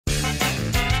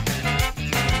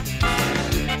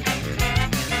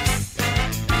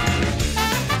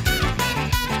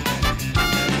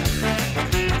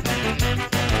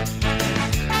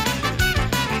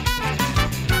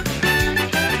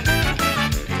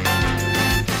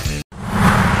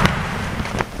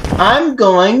I'm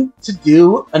going to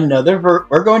do another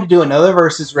we're going to do another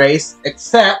versus race,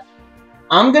 except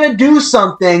I'm going to do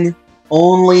something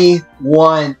only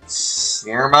once.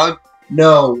 Mirror mode?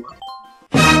 No.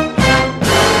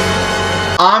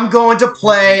 I'm going to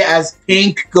play as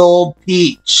Pink Gold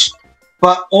Peach,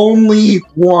 but only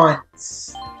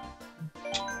once.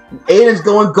 Aiden's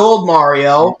going Gold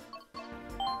Mario,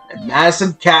 and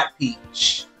Madison Cat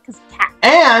Peach.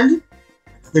 And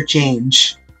the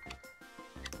change.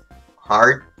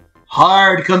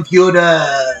 Hard computers.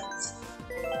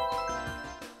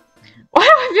 Why do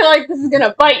I feel like this is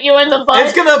gonna bite you in the butt?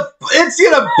 It's gonna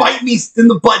bite me in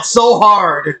the butt so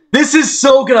hard. This is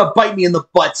so gonna bite me in the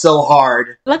butt so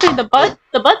hard. Look at the butt.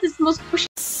 The butt is the most pushy.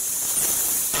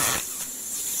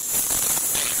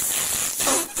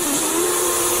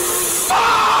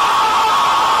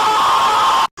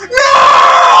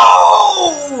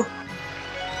 No!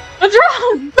 What's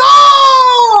wrong?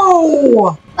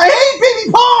 No! I hate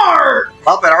Baby Park!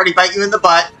 Well, it already bite you in the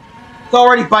butt. It's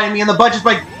already biting me in the butt just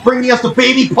by bringing us to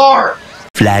Baby Park.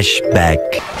 Flashback.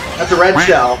 That's a red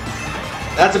shell.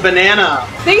 That's a banana.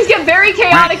 Things get very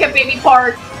chaotic at Baby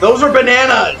Park. Those are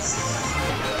bananas.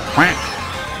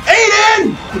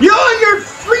 Aiden! You and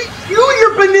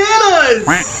your bananas!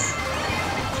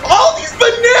 All these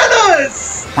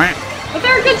bananas! But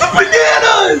they're a good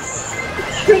Bananas!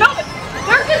 You know,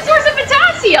 they're a good source of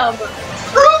potassium.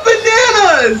 Screw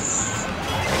bananas!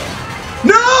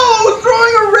 No!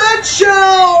 Throwing a red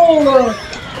shell!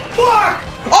 Fuck!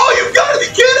 Oh, you've got to be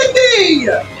kidding me!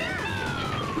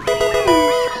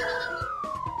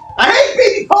 I hate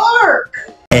Baby Park!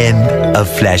 End of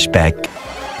flashback.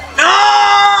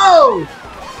 No!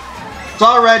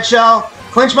 Saw a red shell,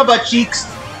 clenched my butt cheeks,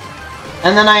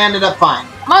 and then I ended up fine.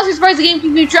 I'm honestly surprised the game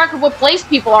can keep track of what place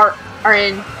people are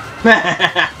in.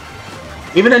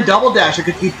 Even in Double Dash, it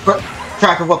could keep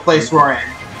track of what place we're in.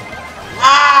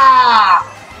 Ah!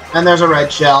 And there's a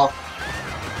red shell.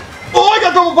 Oh, I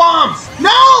got double bombs!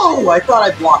 No! I thought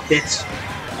I blocked it.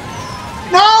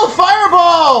 No!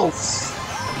 Fireballs!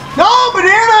 No!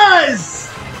 Bananas!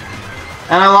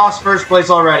 And I lost first place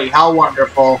already. How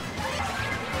wonderful.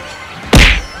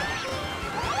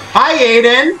 Hi,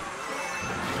 Aiden.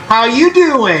 How you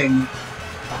doing?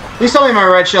 Please tell me my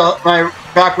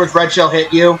backwards red shell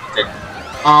hit you.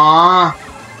 Aww.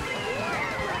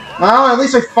 Well, at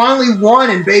least I finally won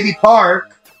in Baby Park.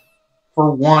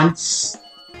 For once.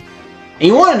 And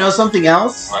you want to know something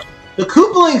else? What? The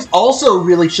Koopalings also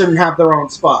really shouldn't have their own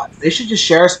spots. They should just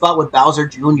share a spot with Bowser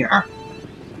Jr.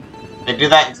 They do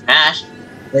that in Smash.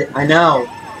 I know.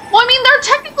 Well, I mean, they're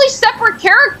technically separate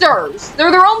characters.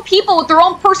 They're their own people with their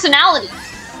own personalities.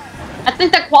 I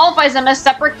think that qualifies them as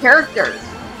separate characters.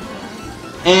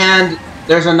 And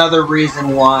there's another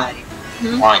reason why.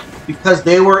 Hmm? Why? Because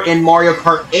they were in Mario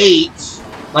Kart 8,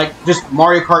 like just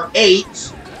Mario Kart 8,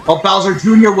 while Bowser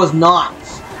Jr. was not.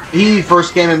 He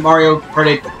first came in Mario Kart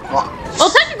 8.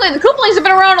 Well, technically, the Koopalings have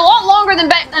been around a lot longer than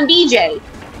BJ.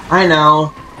 I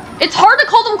know. It's hard to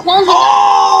call them clones.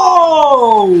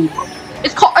 Oh!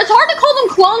 It's hard to call them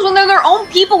clones when they're their own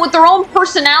people with their own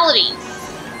personalities,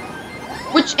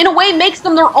 which in a way makes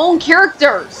them their own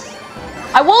characters.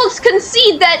 I will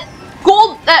concede that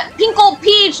Pink Gold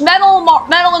Peach, Metal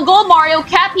and Gold Mario,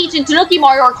 Cat Peach, and Tanuki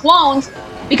Mario are clones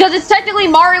because it's technically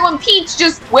Mario and Peach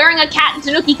just wearing a cat and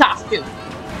Tanuki costume.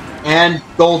 And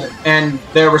Golden, and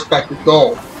their respective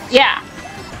gold. Yeah,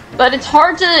 but it's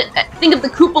hard to think of the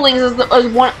Koopalings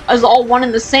as all one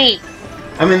and the same.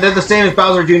 I mean, they're the same as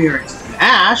Bowser Jr. and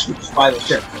Smash, which is why they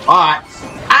share spots.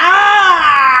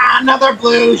 Ah! Another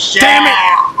blue shell! Damn it!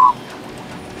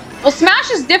 Well,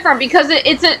 Smash is different because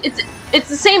it's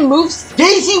the same moves.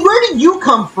 Daisy, where did you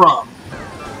come from?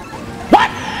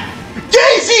 What?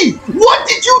 Daisy! What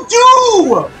did you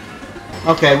do?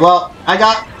 Okay, well, I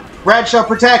got red shell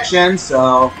protection,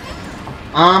 so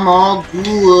I'm all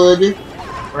good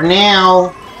for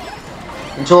now.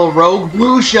 Until a rogue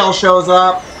blue shell shows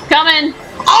up. Coming.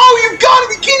 Oh, you gotta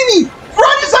be kidding me!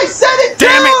 Right as I said it,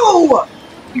 Damn too!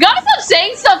 You gotta stop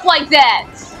saying stuff like that.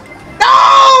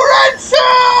 No, red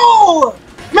shell!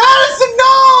 Madison,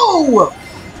 no!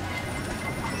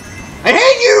 I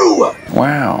hate you!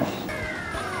 Wow.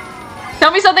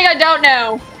 Tell me something I don't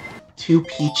know. Two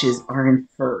Peaches are in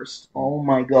first. Oh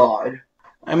my god.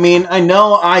 I mean, I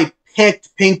know I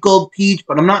picked Pink Gold Peach,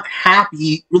 but I'm not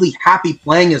really happy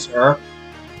playing as her.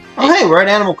 Oh hey, we're at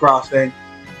Animal Crossing.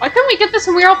 Why couldn't we get this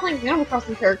when we were all playing Animal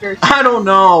Crossing characters? I don't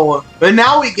know. But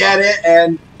now we get it,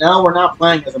 and now we're not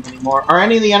playing as them anymore. Are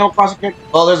any of the Animal Crossing characters?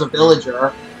 Oh, there's a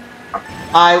villager.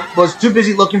 I was too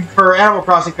busy looking for Animal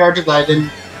Crossing characters that I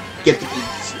didn't get the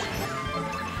beast.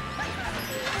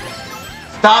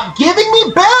 Stop giving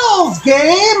me bells,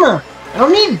 game! I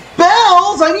don't need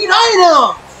bells, I need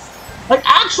items! Like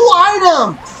actual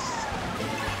items!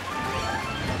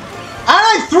 And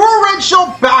I threw a red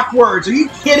shell backwards, are you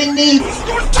kidding me? Go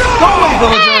away,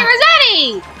 villager! Hey,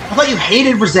 Rossetti! I thought you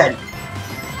hated Rossetti.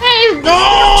 Hey,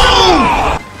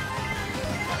 No!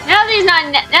 now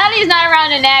that he's not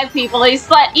around to nag people, he's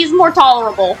more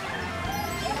tolerable.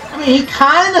 I mean, he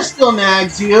kind of still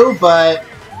nags you, but,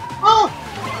 well,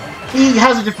 he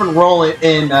has a different role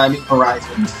in New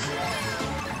Horizons.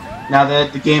 Now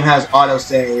that the game has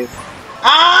autosave.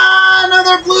 Ah,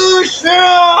 another blue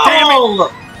shell! Damn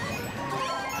it!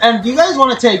 And do you guys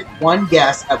want to take one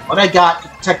guess at what I got to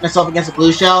protect myself against a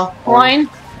blue shell? Coin?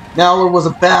 No, it was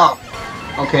a bell.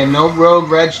 Okay, no rogue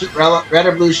red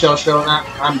or blue shell showing up.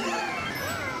 I'm good.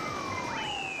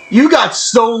 You got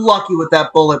so lucky with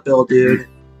that bullet bill, dude.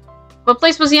 What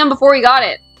place was he in before he got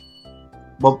it?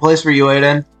 What place were you,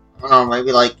 Aiden? I don't know,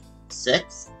 maybe like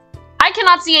 6? I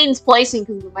cannot see Aiden's placing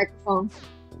because of the microphone.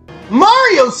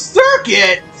 Mario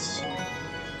Circuit!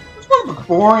 It's one of the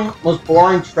most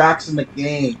boring tracks in the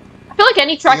game. I feel like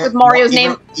any track with Mario's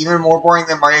name... Even more boring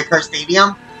than Mario Kart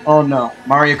Stadium? Oh no,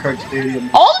 Mario Kart Stadium.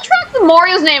 All the tracks with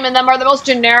Mario's name in them are the most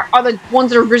generic, are the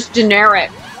ones that are just generic.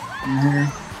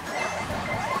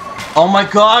 Oh my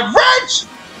god, Reg!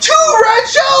 2 red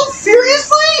shells?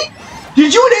 Seriously?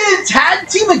 Did you and Aiden tag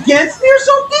team against me or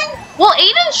something? Well,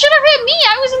 Aiden should have hit me.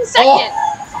 I was in second.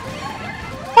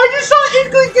 Oh. I just saw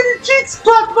Inkling get her cheeks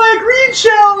plucked by a green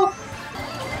shell.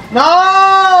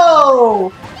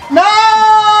 No!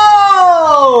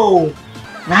 No!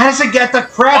 Madison, get the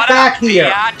crap back here.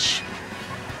 Biatch?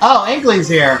 Oh, Inkling's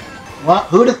here. What?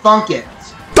 Who'd have thunk it?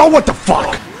 Oh, what the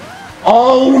fuck?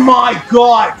 Oh my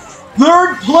god!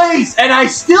 3rd place, and I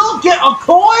still get a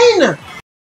coin?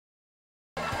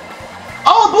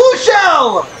 Oh, a blue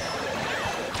shell!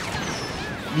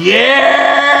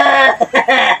 Yeah!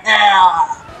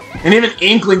 And even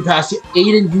Inkling passed you.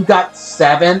 Aiden, you got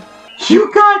 7?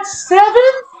 You got 7?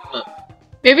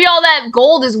 Maybe all that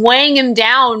gold is weighing him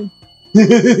down.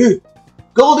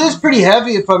 Gold is pretty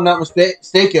heavy if I'm not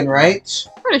mistaken, right?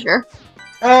 Pretty sure.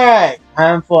 Alright,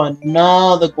 time for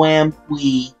another Grand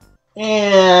Prix.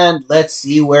 And let's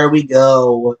see where we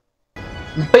go.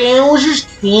 Bowser's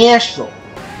Castle.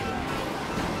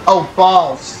 Oh,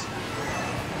 balls.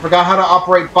 Forgot how to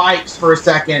operate bikes for a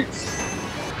second.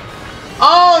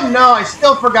 Oh no, I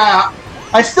still forget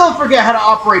how to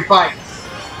operate bikes.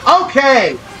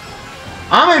 Okay.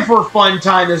 I'm in for a fun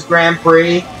time this Grand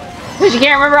Prix. Because you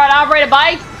can't remember how to operate a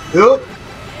bike? Nope.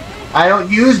 I don't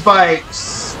use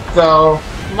bikes, so...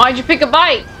 Why'd you pick a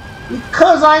bike?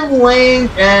 Because I'm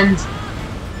Link, and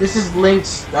this is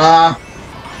Link's,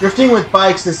 drifting with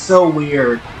bikes is so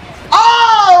weird.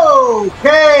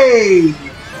 Okay!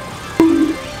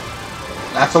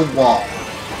 That's a wall.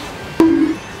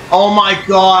 Oh my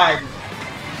god!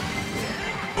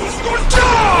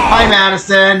 Hi,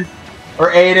 Madison.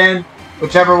 Or Aiden.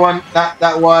 Whichever one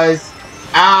that was.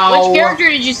 Ow! Which character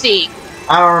did you see?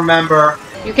 I don't remember.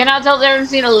 You cannot tell the difference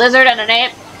between a lizard and an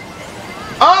ape?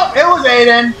 Oh, it was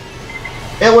Aiden.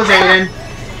 It was Aiden.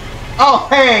 Oh,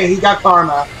 hey, he got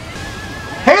karma.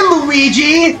 Hey,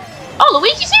 Luigi! Oh,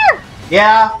 Luigi's here!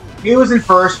 Yeah, he was in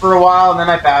first for a while, and then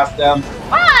I passed him.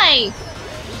 Why?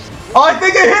 Oh, I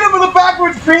think I hit him with a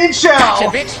backwards green shell! Gotcha,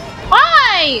 bitch.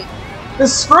 Why?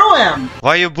 Just screw him!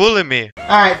 Why you bully me?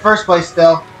 Alright, first place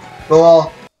still.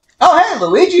 Cool. Oh, hey,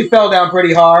 Luigi fell down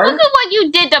pretty hard. Look at what you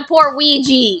did to poor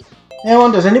Luigi.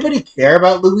 Anyone, does anybody care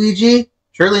about Luigi?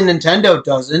 Surely Nintendo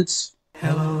doesn't.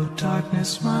 Hello,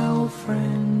 darkness, my old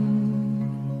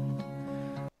friend.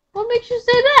 What makes you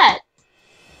say that?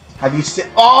 Have you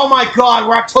seen... Oh my god,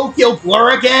 we're at Tokyo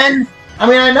Blur again? I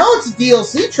mean, I know it's a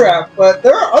DLC track, but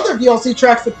there are other DLC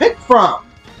tracks to pick from.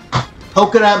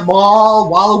 Coconut Mall,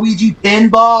 Waluigi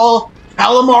Pinball,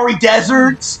 Calamari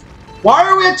Deserts. Why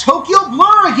are we at Tokyo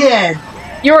Blur again?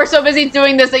 You were so busy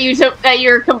doing this that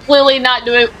you're completely not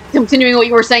continuing what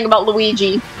you were saying about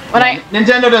Luigi.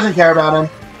 Nintendo doesn't care about him.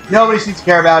 Nobody seems to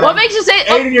care about him. What makes you say...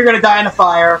 Aiden, you're gonna die in a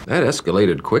fire. That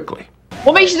escalated quickly.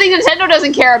 What makes you think Nintendo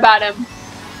doesn't care about him?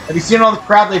 Have you seen all the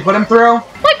crap they put him through?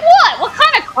 Like what? What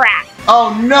kind of crap?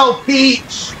 Oh no,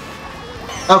 Peach!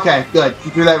 Okay, good.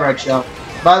 You threw that red shell.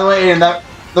 By the way, Aiden,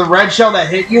 the red shell that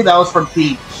hit you, that was from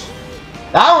Peach.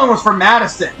 That one was from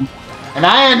Madison. And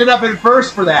I ended up in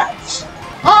first for that.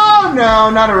 Oh no,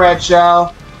 not a red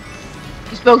shell.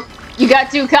 You got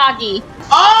too cocky.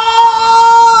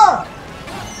 Oh!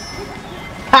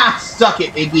 Ha! Suck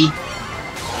it, baby.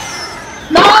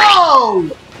 No!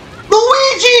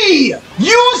 Luigi!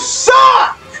 You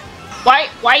suck!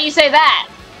 Why you say that?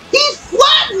 He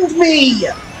flattened me!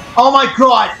 Oh my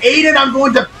god, Aiden, I'm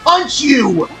going to punch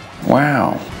you!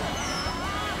 Wow.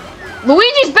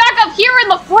 Luigi's back up here in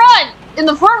the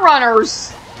front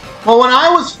runners. Well, when I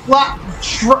was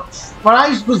when I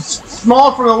was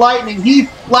small from the lightning, he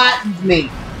flattened me.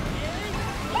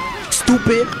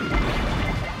 Stupid.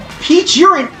 Peach,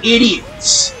 you're an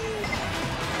idiot.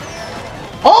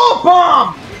 Oh,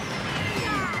 bomb!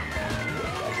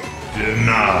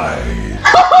 Denied.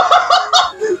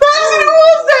 Who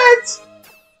was that?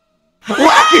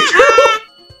 Lakitu!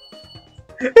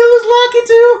 It was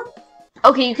Lakitu!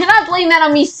 Okay, you cannot blame that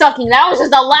on me sucking. That was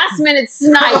just a last-minute That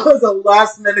snipe. was a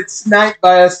last-minute snipe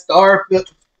by a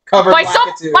star-covered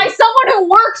Lakitu. By someone who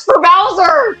works for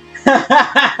Bowser.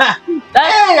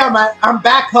 Hey, I'm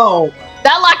back home.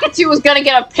 That Lakitu was gonna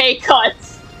get a pay cut.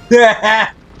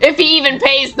 If he even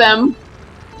pays them.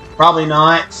 Probably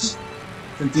not,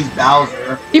 since he's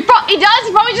Bowser. He does.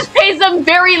 He probably just pays them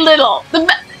very little. The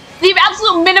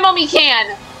absolute minimum he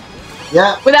can.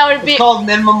 Yeah. Without it being called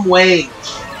minimum wage.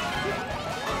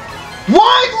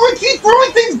 Why do we keep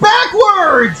throwing things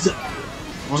backwards?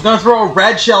 I was gonna throw a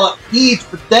red shell at Peach,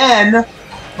 but then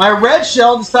my red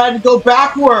shell decided to go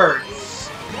backwards.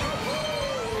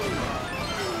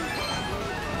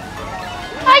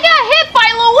 I got hit by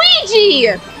Luigi.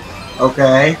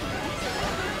 Okay.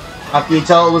 How can you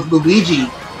tell it was Luigi?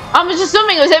 I'm just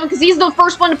assuming it was him because he's the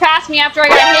first one to pass me after I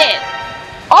got hit.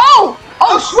 Oh!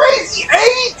 Oh, crazy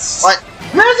eights! What?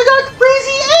 Man's got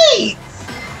crazy eights!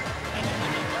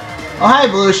 Oh, hi,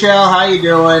 Blue Shell. How you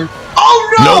doing? Oh,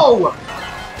 no!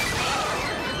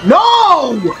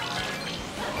 Nope. No!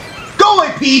 Go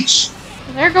away, Peach!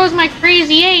 There goes my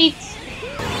crazy eight.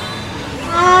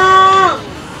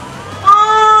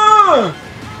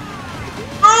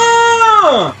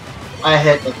 I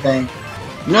hit the thing.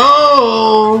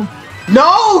 No!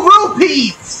 No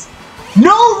rupees!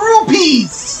 No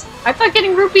rupees! I thought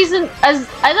getting rupees I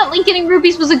thought Link getting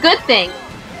rupees was a good thing.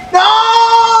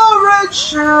 No, red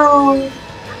shell!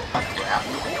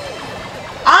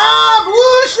 Ah,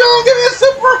 blue shell, give me a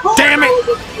super hole! Damn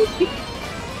it!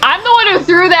 I'm the one who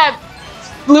threw that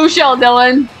blue shell,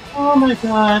 Dylan. Oh my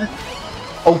god.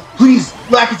 Oh, please,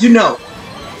 Lakitu, no.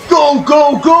 Go,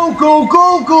 go, go, go,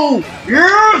 go, go!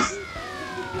 Yes!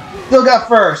 Still got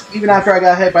first, even after I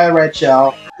got hit by a red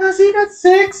shell. Has he got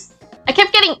 6? I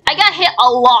got hit a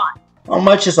lot. How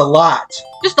much is a lot?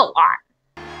 Just a lot.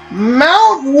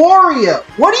 Mount Wario!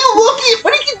 What do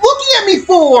you keep looking at me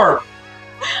for?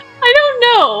 I don't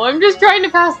know. I'm just trying to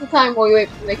pass the time while you wait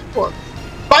for the next corpse.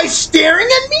 By staring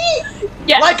at me?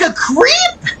 Yes. Like a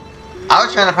creep? I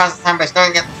was trying to pass the time by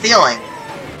staring at the ceiling.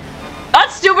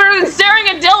 That's stupider than staring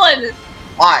at Dylan.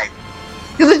 Why?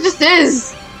 Because it just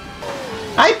is.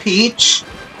 Hi, Peach.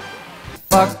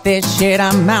 Fuck this shit,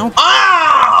 I'm out.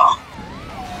 Ah!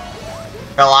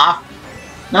 Fell off?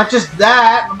 Not just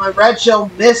that, but my red shell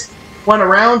mist went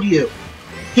around you.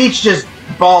 Peach just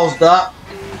ballsed up.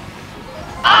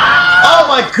 Oh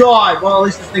my god! Well, at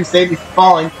least this thing saved me from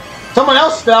falling. Someone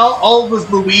else fell. Oh, it was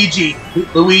Luigi.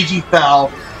 Luigi fell.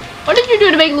 What did you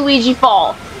do to make Luigi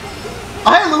fall?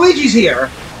 Hi, Luigi's here.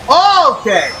 Oh,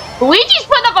 okay. Luigi's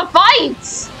putting up a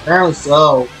fight. Apparently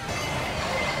so.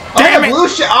 Damn oh, it! Blue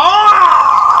shell.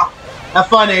 Ah! Have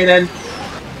fun, Aiden.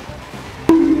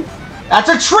 That's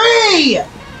a tree!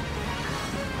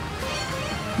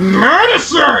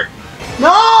 Medicine!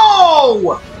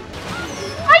 No!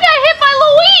 I got hit by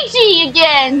Luigi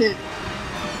again.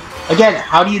 Again,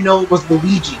 how do you know it was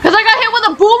Luigi? Because I got hit with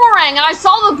a boomerang, and I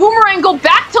saw the boomerang go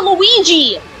back to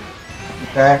Luigi.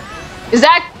 Okay. Is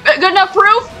that good enough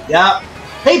proof? Yep.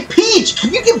 Hey, Peach,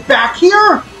 can you get back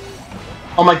here?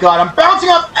 Oh my god, I'm bouncing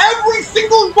off every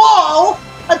single wall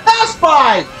I pass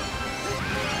by!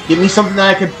 Give me something that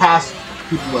I can pass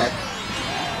people with.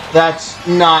 That's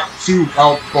not too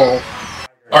helpful.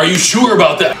 Are you sure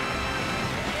about that?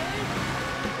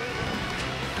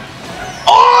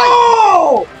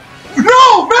 Oh!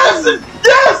 No, Madison!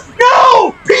 Yes!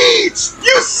 No! Peach!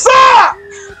 You suck!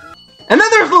 And then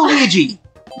there's Luigi.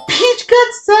 Peach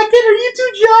got second? Are you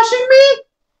two joshing me?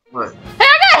 What? Hey,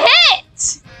 I got hit!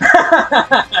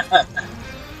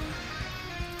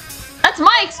 That's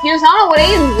my excuse. I don't know what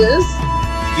Aiden's is.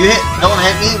 No one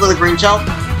hit me with a green shell? I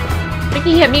think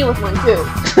he hit me with one, too.